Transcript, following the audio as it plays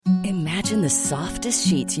Imagine the softest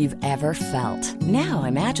sheets you've ever felt. Now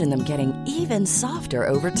imagine them getting even softer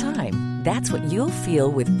over time. That's what you'll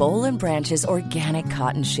feel with Boll & Branch's organic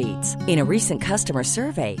cotton sheets. In a recent customer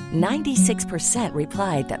survey, 96%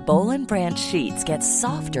 replied that Boll & Branch sheets get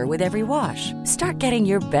softer with every wash. Start getting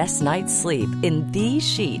your best night's sleep in these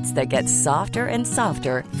sheets that get softer and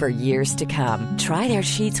softer for years to come. Try their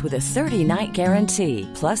sheets with a 30-night guarantee.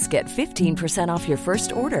 Plus, get 15% off your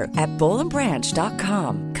first order at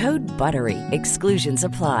bollandbranch.com. Code BUTTERY. Exclusions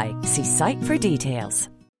apply. See site for details.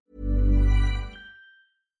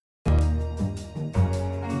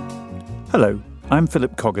 Hello, I'm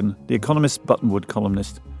Philip Coggan, the Economist Buttonwood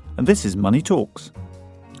columnist, and this is Money Talks.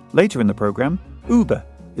 Later in the programme, Uber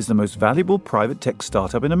is the most valuable private tech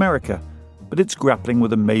startup in America, but it's grappling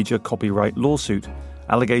with a major copyright lawsuit,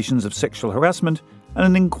 allegations of sexual harassment, and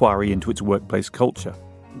an inquiry into its workplace culture.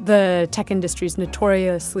 The tech industry is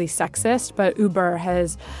notoriously sexist, but Uber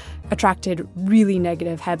has attracted really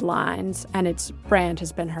negative headlines, and its brand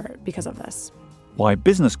has been hurt because of this. Why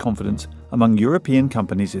business confidence among European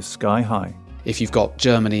companies is sky high. If you've got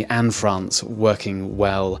Germany and France working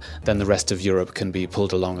well, then the rest of Europe can be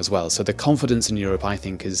pulled along as well. So the confidence in Europe, I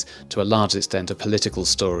think, is to a large extent a political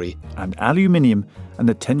story. And aluminium and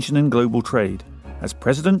the tension in global trade, as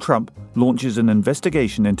President Trump launches an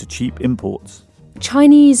investigation into cheap imports.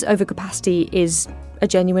 Chinese overcapacity is a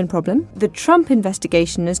genuine problem. The Trump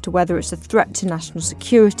investigation as to whether it's a threat to national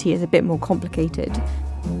security is a bit more complicated.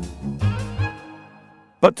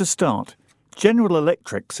 But to start, General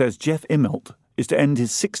Electric says Jeff Immelt is to end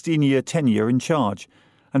his 16-year tenure in charge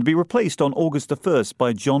and be replaced on August the 1st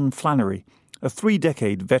by John Flannery, a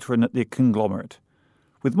 3-decade veteran at the conglomerate.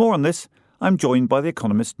 With more on this, I'm joined by The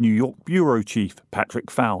Economist New York bureau chief,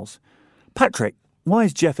 Patrick Fowles. Patrick, why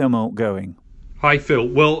is Jeff Immelt going? Hi, Phil.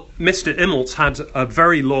 Well, Mr. Immelt's had a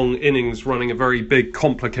very long innings running a very big,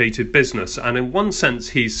 complicated business. And in one sense,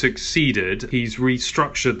 he's succeeded. He's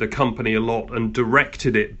restructured the company a lot and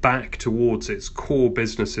directed it back towards its core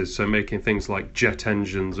businesses, so making things like jet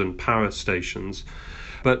engines and power stations.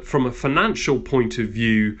 But from a financial point of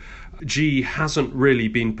view, GE hasn't really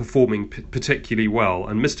been performing particularly well.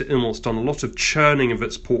 And Mr. Immelt's done a lot of churning of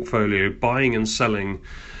its portfolio, buying and selling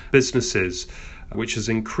businesses, which has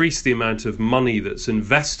increased the amount of money that's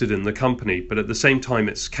invested in the company, but at the same time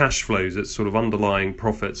its cash flows, its sort of underlying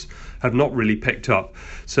profits, have not really picked up.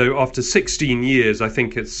 So after 16 years, I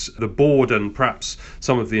think it's the board and perhaps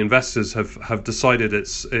some of the investors have decided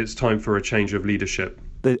it's time for a change of leadership.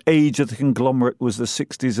 The age of the conglomerate was the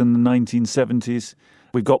 60s and the 1970s.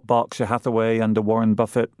 We've got Berkshire Hathaway under Warren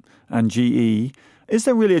Buffett and GE. Is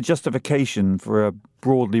there really a justification for a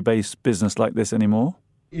broadly based business like this anymore?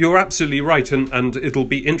 You're absolutely right, and it'll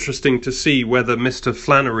be interesting to see whether Mr.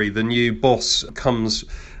 Flannery, the new boss, comes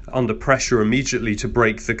under pressure immediately to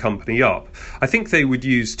break the company up. I think they would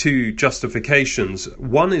use two justifications.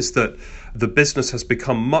 One is that the business has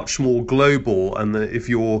become much more global, and that if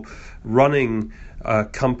you're running a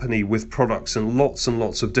company with products in lots and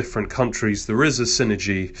lots of different countries, there is a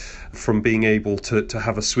synergy from being able to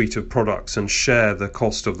have a suite of products and share the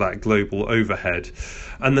cost of that global overhead.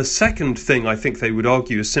 And the second thing I think they would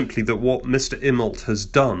argue is simply that what Mr. Immelt has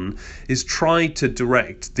done is try to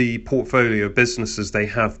direct the portfolio of businesses they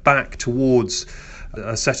have back towards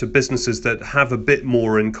a set of businesses that have a bit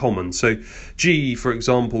more in common. So GE, for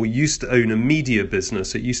example, used to own a media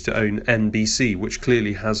business. It used to own NBC, which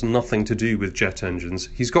clearly has nothing to do with jet engines.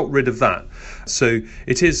 He's got rid of that. So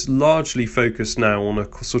it is largely focused now on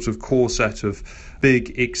a sort of core set of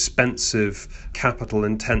big, expensive,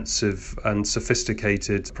 capital-intensive and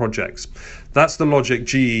sophisticated projects. That's the logic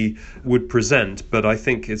GE would present, but I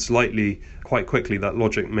think it's likely quite quickly that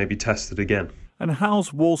logic may be tested again. And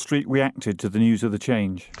how's Wall Street reacted to the news of the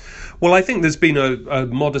change? Well, I think there's been a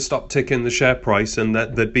modest uptick in the share price, and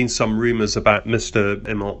that there'd been some rumours about Mr.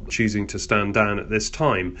 Immelt choosing to stand down at this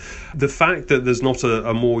time. The fact that there's not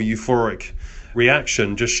a more euphoric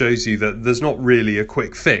reaction just shows you that there's not really a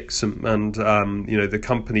quick fix, and the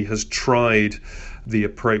company has tried the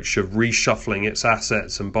approach of reshuffling its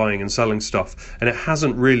assets and buying and selling stuff, and it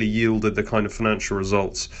hasn't really yielded the kind of financial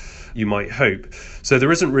results you might hope. So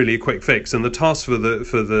there isn't really a quick fix, and the task for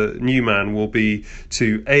the new man will be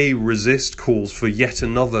to A, resist calls for yet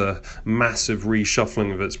another massive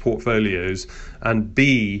reshuffling of its portfolios, and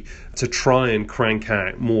B, to try and crank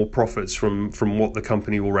out more profits from what the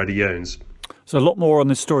company already owns. So a lot more on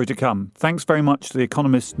this story to come. Thanks very much to The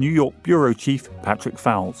Economist New York bureau chief, Patrick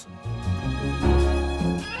Fowles.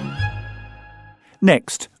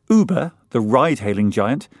 Next, Uber, the ride-hailing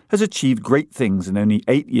giant, has achieved great things in only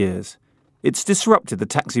 8 years. It's disrupted the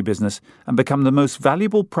taxi business and become the most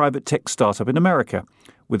valuable private tech startup in America,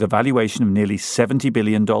 with a valuation of nearly $70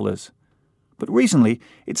 billion. But recently,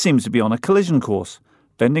 it seems to be on a collision course,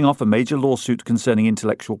 fending off a major lawsuit concerning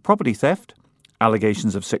intellectual property theft,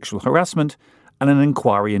 allegations of sexual harassment, and an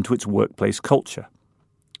inquiry into its workplace culture.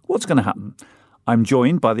 What's going to happen? I'm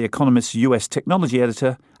joined by The Economist's US technology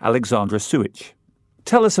editor, Alexandra Suich.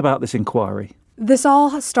 Tell us about this inquiry. This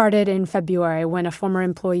all started in February when a former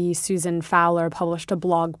employee, Susan Fowler, published a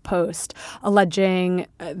blog post alleging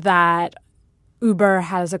that Uber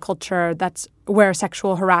has a culture that's where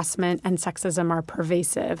sexual harassment and sexism are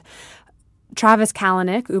pervasive. Travis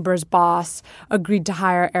Kalanick, Uber's boss, agreed to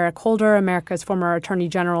hire Eric Holder, America's former attorney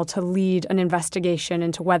general, to lead an investigation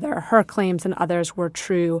into whether her claims and others were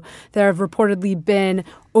true. There have reportedly been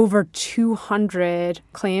over 200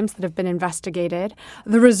 claims that have been investigated.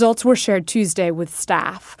 The results were shared Tuesday with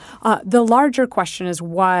staff. The larger question is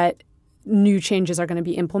what new changes are going to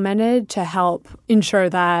be implemented to help ensure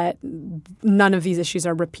that none of these issues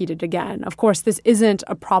are repeated again. Of course, this isn't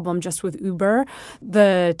a problem just with Uber.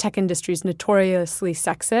 The tech industry is notoriously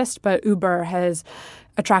sexist, but Uber has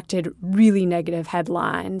attracted really negative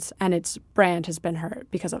headlines, and its brand has been hurt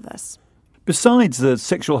because of this. Besides the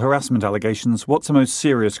sexual harassment allegations, what's the most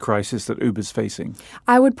serious crisis that Uber's facing?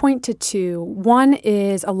 I would point to two. One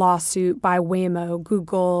is a lawsuit by Waymo,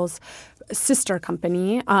 Google's sister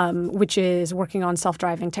company, which is working on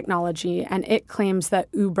self-driving technology, and it claims that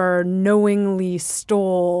Uber knowingly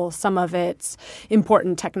stole some of its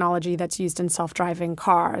important technology that's used in self-driving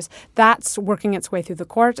cars. That's working its way through the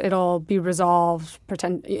court. It'll be resolved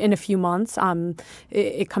in a few months.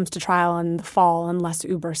 It comes to trial in the fall unless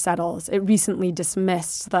Uber settles. It recently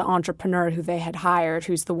dismissed the entrepreneur who they had hired,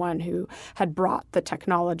 who's the one who had brought the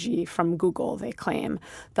technology from Google, they claim.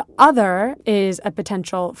 The other is a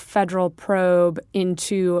potential federal probe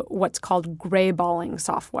into what's called grayballing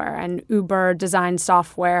software. And Uber designed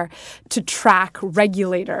software to track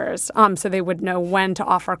regulators so they would know when to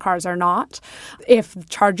offer cars or not. If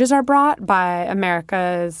charges are brought by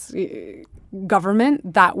America's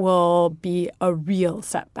government, that will be a real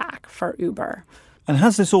setback for Uber. And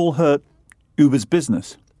has this all hurt Uber's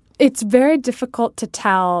business? It's very difficult to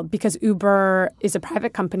tell because Uber is a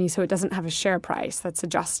private company, so it doesn't have a share price that's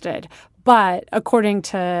adjusted. But according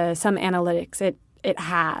to some analytics, it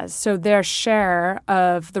has. So their share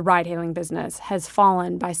of the ride-hailing business has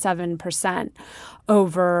fallen by 7%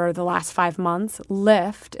 over the last 5 months.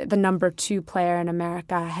 Lyft, the number 2 player in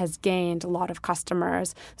America, has gained a lot of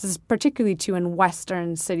customers. This is particularly true in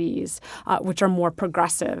Western cities, which are more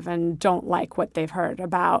progressive and don't like what they've heard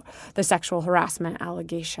about the sexual harassment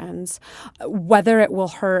allegations. Whether it will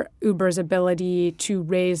hurt Uber's ability to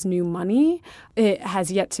raise new money, it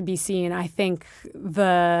has yet to be seen. I think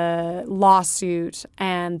the lawsuit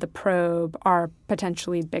and the probe are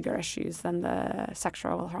potentially bigger issues than the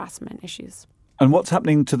sexual harassment issues. And what's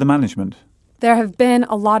happening to the management? There have been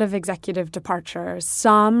a lot of executive departures,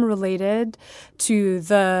 some related to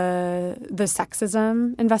the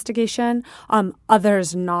sexism investigation,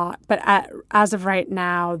 others not. But as of right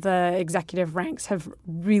now, the executive ranks have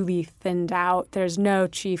really thinned out. There's no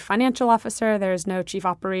chief financial officer. There's no chief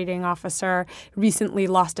operating officer. Recently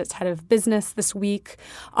lost its head of business this week.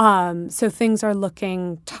 So things are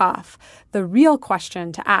looking tough. The real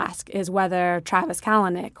question to ask is whether Travis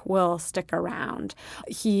Kalanick will stick around.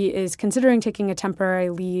 He is considering taking a temporary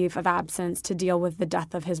leave of absence to deal with the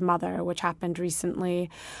death of his mother, which happened recently.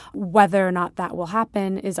 Whether or not that will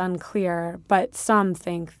happen is unclear, but some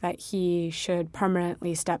think that he should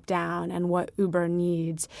permanently step down, and what Uber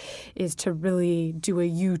needs is to really do a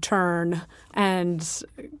U-turn and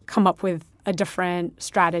come up with a different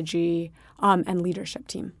strategy and leadership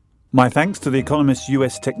team. My thanks to The Economist's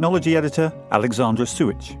US technology editor, Alexandra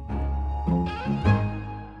Suich.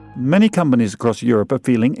 Many companies across Europe are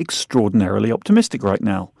feeling extraordinarily optimistic right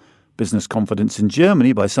now. Business confidence in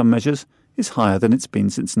Germany, by some measures, is higher than it's been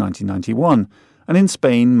since 1991. And in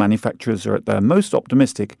Spain, manufacturers are at their most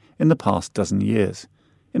optimistic in the past dozen years.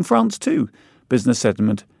 In France, too, business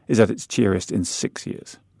sentiment is at its cheeriest in 6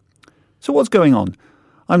 years. So what's going on?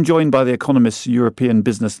 I'm joined by The Economist's European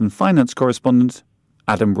business and finance correspondent,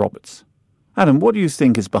 Adam Roberts. Adam, what do you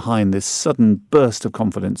think is behind this sudden burst of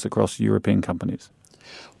confidence across European companies?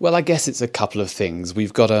 Well, I guess it's a couple of things.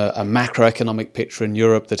 We've got a macroeconomic picture in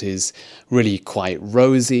Europe that is really quite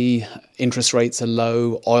rosy. Interest rates are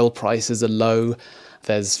low, oil prices are low,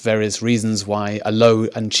 There's various reasons why a low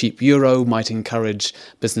and cheap euro might encourage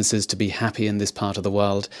businesses to be happy in this part of the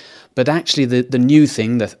world. But actually the new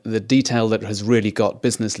thing, the detail that has really got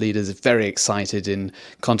business leaders very excited in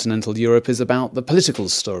continental Europe is about the political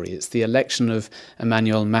story. It's the election of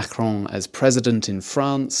Emmanuel Macron as president in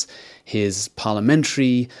France. His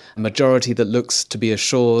parliamentary majority that looks to be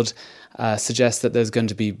assured suggests that there's going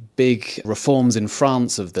to be big reforms in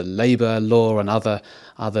France of the labour law and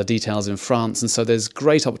other details in France. And so there's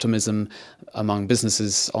great optimism among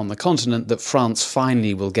businesses on the continent that France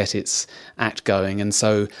finally will get its act going. And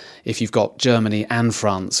so if you've got Germany and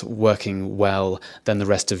France working well, then the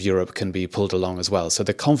rest of Europe can be pulled along as well. So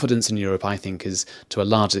the confidence in Europe, I think, is to a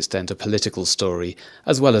large extent a political story,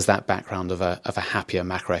 as well as that background of a happier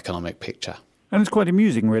macroeconomic picture. And it's quite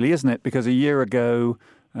amusing, really, isn't it? Because a year ago,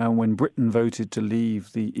 when Britain voted to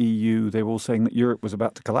leave the EU, they were all saying that Europe was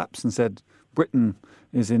about to collapse and said Britain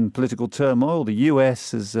is in political turmoil. The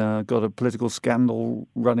US has got a political scandal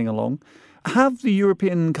running along. Have the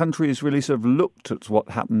European countries really sort of looked at what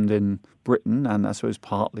happened in Britain and I suppose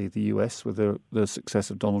partly the US with the success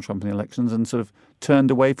of Donald Trump in the elections and sort of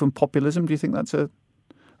turned away from populism? Do you think that's a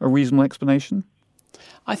reasonable explanation?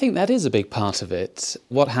 I think that is a big part of it.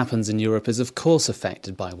 What happens in Europe is, of course,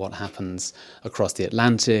 affected by what happens across the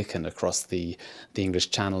Atlantic and across the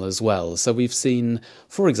English Channel as well. So we've seen,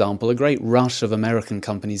 for example, a great rush of American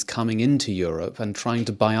companies coming into Europe and trying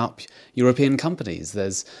to buy up European companies.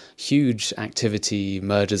 There's huge activity,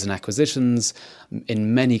 mergers and acquisitions.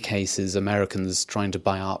 In many cases, Americans trying to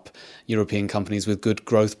buy up European companies with good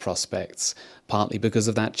growth prospects, partly because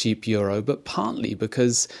of that cheap euro, but partly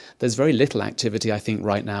because there's very little activity, I think,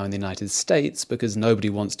 right now in the United States because nobody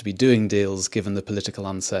wants to be doing deals given the political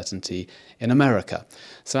uncertainty in America.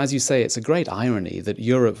 So as you say, it's a great irony that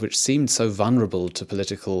Europe, which seemed so vulnerable to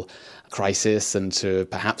political crisis and to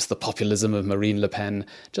perhaps the populism of Marine Le Pen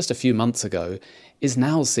just a few months ago, is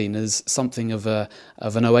now seen as something of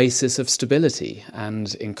an oasis of stability.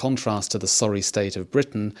 And in contrast to the sorry state of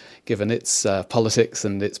Britain, given its politics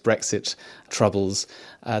and its Brexit troubles,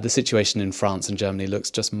 the situation in France and Germany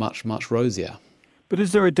looks just much, much rosier. But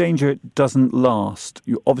is there a danger it doesn't last?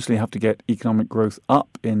 You obviously have to get economic growth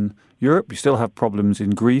up in Europe. You still have problems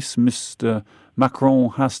in Greece. Mr.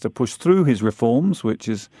 Macron has to push through his reforms, which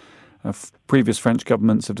is previous French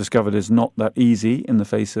governments have discovered is not that easy in the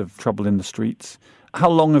face of trouble in the streets. How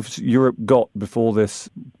long has Europe got before this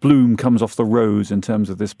bloom comes off the rose in terms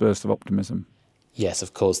of this burst of optimism? Yes,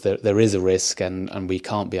 of course, there is a risk, and we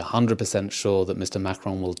can't be 100% sure that Mr.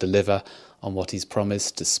 Macron will deliver on what he's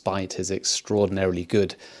promised, despite his extraordinarily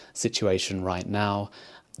good situation right now.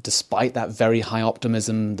 Despite that very high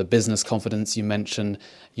optimism, the business confidence you mentioned,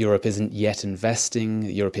 Europe isn't yet investing.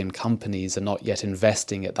 European companies are not yet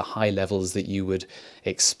investing at the high levels that you would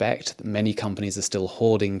expect. Many companies are still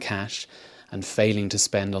hoarding cash and failing to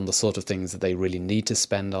spend on the sort of things that they really need to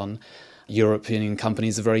spend on. European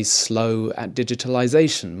companies are very slow at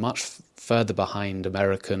digitalization, much further behind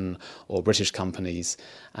American or British companies.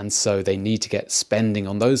 And so they need to get spending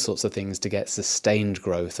on those sorts of things to get sustained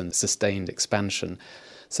growth and sustained expansion.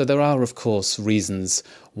 So there are, of course, reasons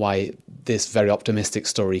why this very optimistic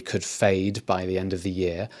story could fade by the end of the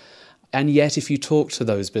year. And yet, if you talk to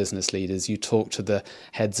those business leaders, you talk to the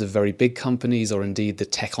heads of very big companies or indeed the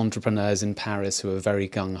tech entrepreneurs in Paris who are very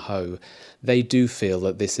gung-ho, they do feel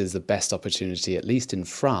that this is the best opportunity, at least in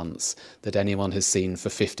France, that anyone has seen for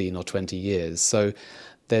 15 or 20 years. So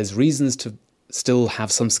there's reasons to still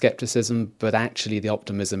have some scepticism, but actually the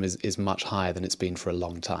optimism is much higher than it's been for a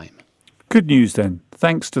long time. Good news then.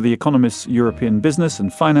 Thanks to The Economist's European business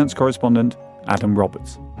and finance correspondent, Adam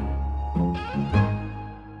Roberts.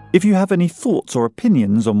 If you have any thoughts or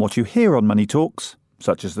opinions on what you hear on Money Talks,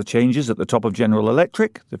 such as the changes at the top of General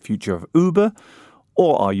Electric, the future of Uber,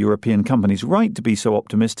 or are European companies right to be so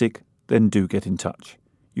optimistic, then do get in touch.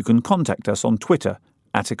 You can contact us on Twitter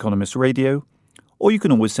 @EconomistRadio, or you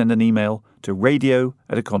can always send an email to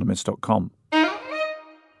radio@economist.com.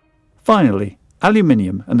 Finally,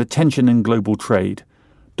 aluminium and the tension in global trade.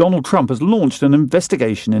 Donald Trump has launched an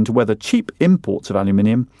investigation into whether cheap imports of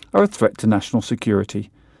aluminium are a threat to national security.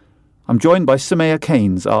 I'm joined by Soumaya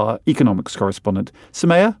Keynes, our economics correspondent.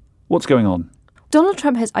 Soumaya, what's going on? Donald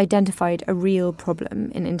Trump has identified a real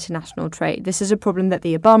problem in international trade. This is a problem that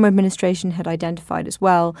the Obama administration had identified as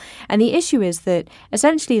well. And the issue is that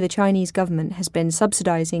essentially the Chinese government has been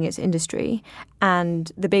subsidizing its industry.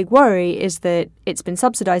 And the big worry is that it's been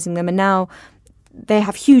subsidizing them and now they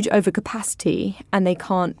have huge overcapacity and they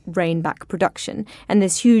can't rein back production. And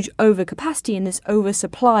this huge overcapacity and this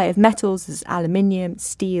oversupply of metals, as aluminium,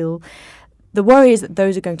 steel, the worry is that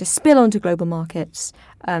those are going to spill onto global markets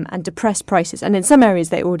and depress prices. And in some areas,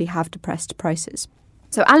 they already have depressed prices.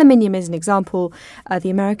 So aluminium is an example. The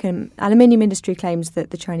American aluminium industry claims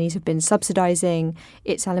that the Chinese have been subsidizing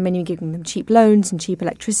its aluminium, giving them cheap loans and cheap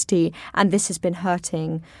electricity, and this has been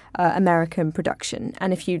hurting American production.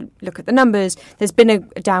 And if you look at the numbers, there's been a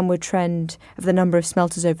downward trend of the number of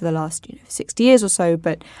smelters over the last 60 years or so,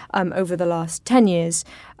 but over the last 10 years,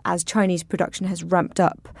 as Chinese production has ramped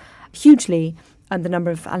up hugely, and the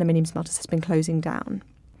number of aluminium smelters has been closing down.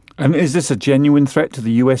 And is this a genuine threat to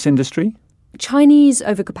the US industry? Chinese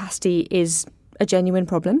overcapacity is a genuine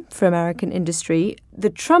problem for American industry. The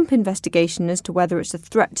Trump investigation as to whether it's a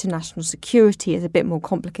threat to national security is a bit more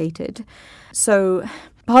complicated. So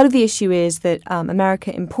part of the issue is that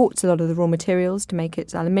America imports a lot of the raw materials to make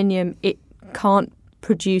its aluminium. It can't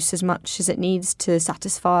produce as much as it needs to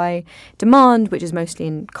satisfy demand, which is mostly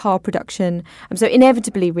in car production. So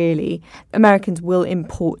inevitably, really, Americans will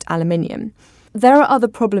import aluminium. There are other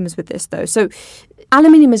problems with this, though. So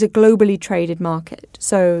aluminium is a globally traded market,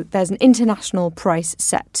 so there's an international price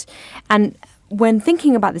set. And when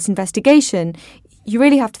thinking about this investigation, you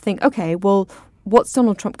really have to think, okay, well, what's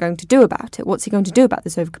Donald Trump going to do about it? What's he going to do about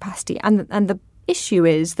this overcapacity? And the issue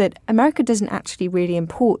is that America doesn't actually really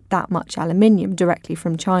import that much aluminium directly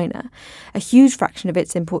from China. A huge fraction of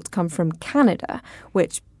its imports come from Canada,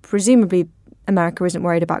 which presumably America isn't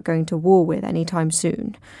worried about going to war with anytime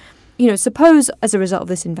soon. Suppose as a result of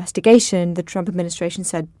this investigation, the Trump administration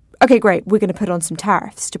said, okay, great, we're going to put on some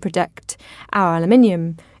tariffs to protect our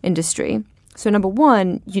aluminium industry. So number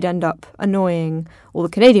one, you'd end up annoying all the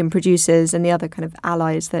Canadian producers and the other kind of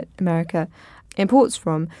allies that America imports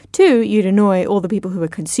from. Two, you'd annoy all the people who are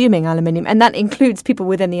consuming aluminium, and that includes people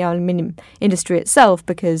within the aluminium industry itself,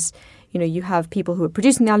 because you have people who are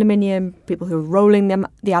producing the aluminium, people who are rolling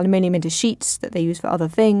the aluminium into sheets that they use for other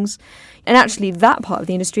things. And actually, that part of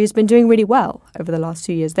the industry has been doing really well over the last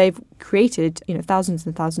 2 years. They've created, thousands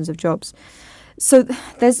and thousands of jobs. So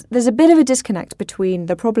there's a bit of a disconnect between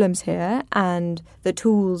the problems here and the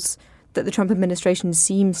tools that the Trump administration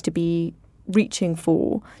seems to be reaching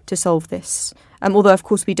for to solve this. Although, of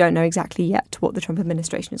course, we don't know exactly yet what the Trump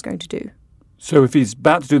administration is going to do. So if he's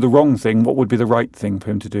about to do the wrong thing, what would be the right thing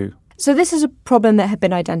for him to do? So this is a problem that had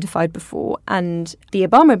been identified before, and the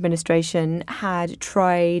Obama administration had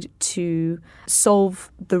tried to solve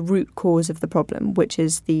the root cause of the problem, which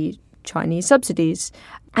is the Chinese subsidies.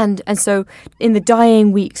 And so in the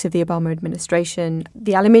dying weeks of the Obama administration,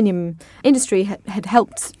 the aluminium industry had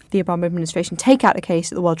helped the Obama administration take out a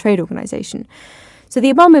case at the World Trade Organization. So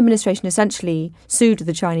the Obama administration essentially sued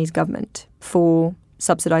the Chinese government for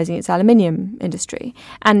subsidizing its aluminium industry.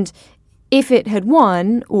 And if it had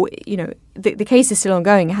won, or, the case is still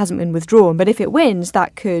ongoing, it hasn't been withdrawn, but if it wins,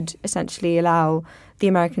 that could essentially allow the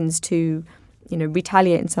Americans to,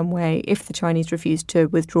 retaliate in some way if the Chinese refuse to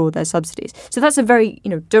withdraw their subsidies. So that's a very,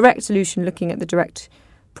 direct solution looking at the direct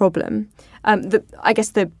problem. I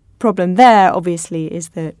guess the problem there, obviously,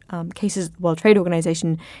 is that cases at the World Trade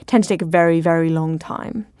Organization tend to take a very, very long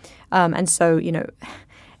time. And so,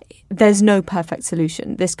 there's no perfect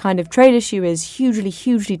solution. This kind of trade issue is hugely,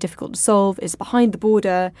 hugely difficult to solve. It's behind the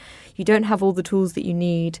border. You don't have all the tools that you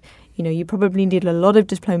need. You probably need a lot of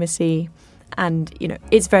diplomacy. And,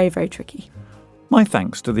 it's very, very tricky. My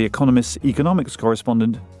thanks to The Economist's economics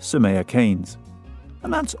correspondent, Soumaya Keynes.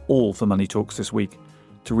 And that's all for Money Talks this week.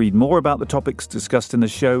 To read more about the topics discussed in the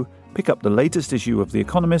show, pick up the latest issue of The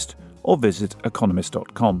Economist or visit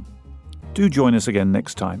economist.com. Do join us again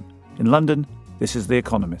next time. In London, this is The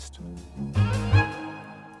Economist.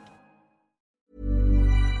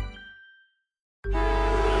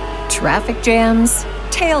 Traffic jams,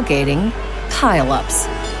 tailgating, pile-ups.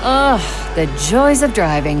 Ugh, the joys of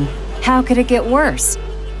driving. How could it get worse?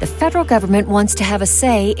 The federal government wants to have a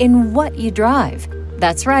say in what you drive.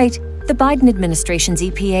 That's right. The Biden administration's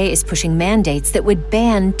EPA is pushing mandates that would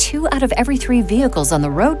ban 2 out of every 3 vehicles on the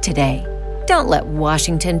road today. Don't let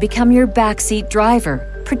Washington become your backseat driver.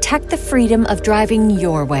 Protect the freedom of driving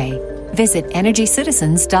your way. Visit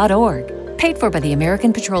EnergyCitizens.org. Paid for by the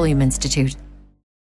American Petroleum Institute.